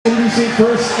introducing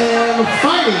first and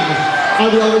fighting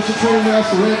on the elevation training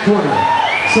master red corner.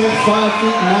 Stands 5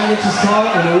 feet 9 inches tall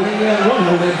and weighing at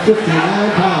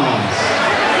 159 pounds.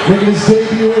 Making his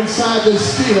debut inside the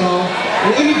steel,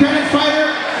 an independent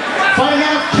fighter fighting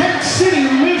out of Kent City,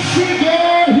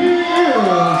 Michigan. Here he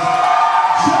is,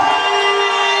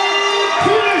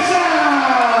 Peterson.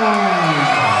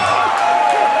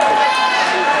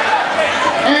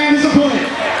 And his opponent,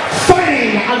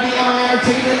 fighting on the MI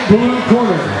Entertainment blue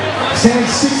corner,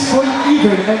 stands 6 foot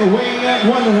even and weighing at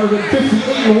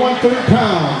 158 1/3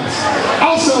 pounds.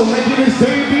 Also making his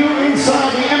debut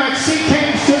inside the MXC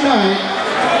cage tonight,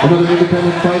 another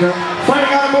independent fighter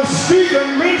fighting out of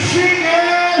Muskegon,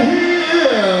 Michigan. He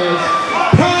is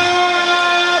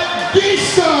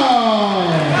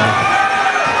Gestel.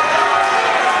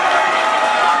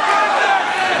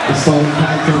 This fighting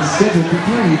contest scheduled for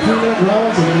 3 3-minute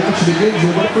rounds, and the action begins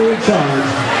with referee in charge,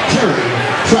 Terry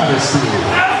Travesty.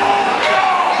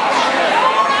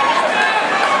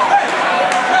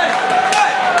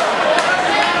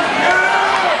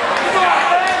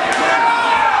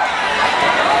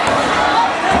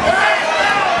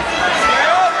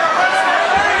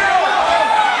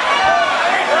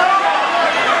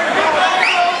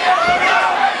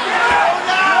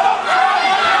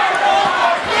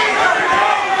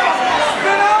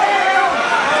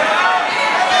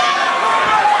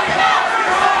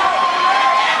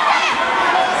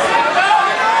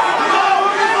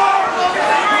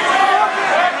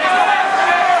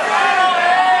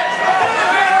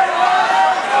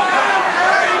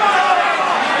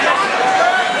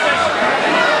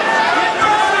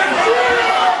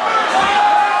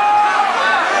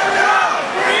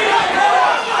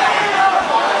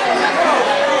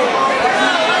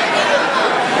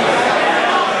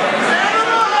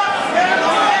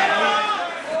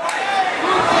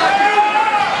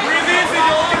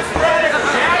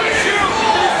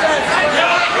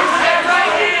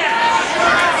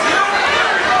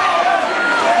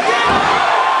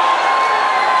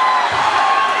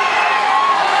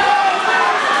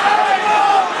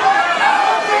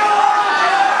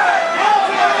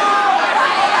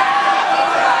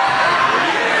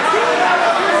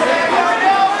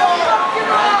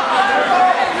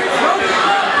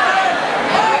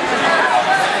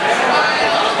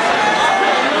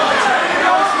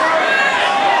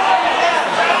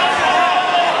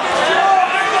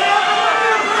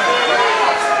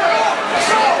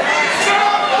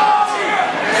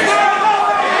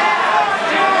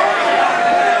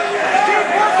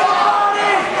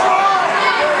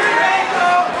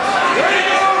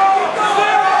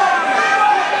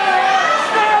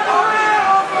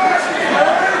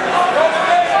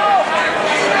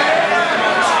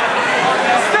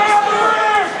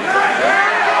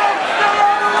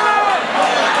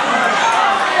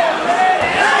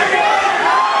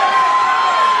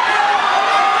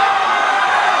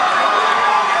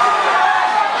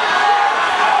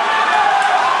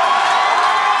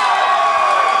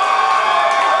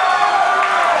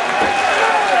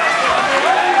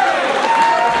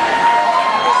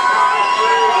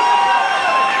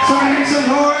 Some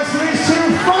noise, please.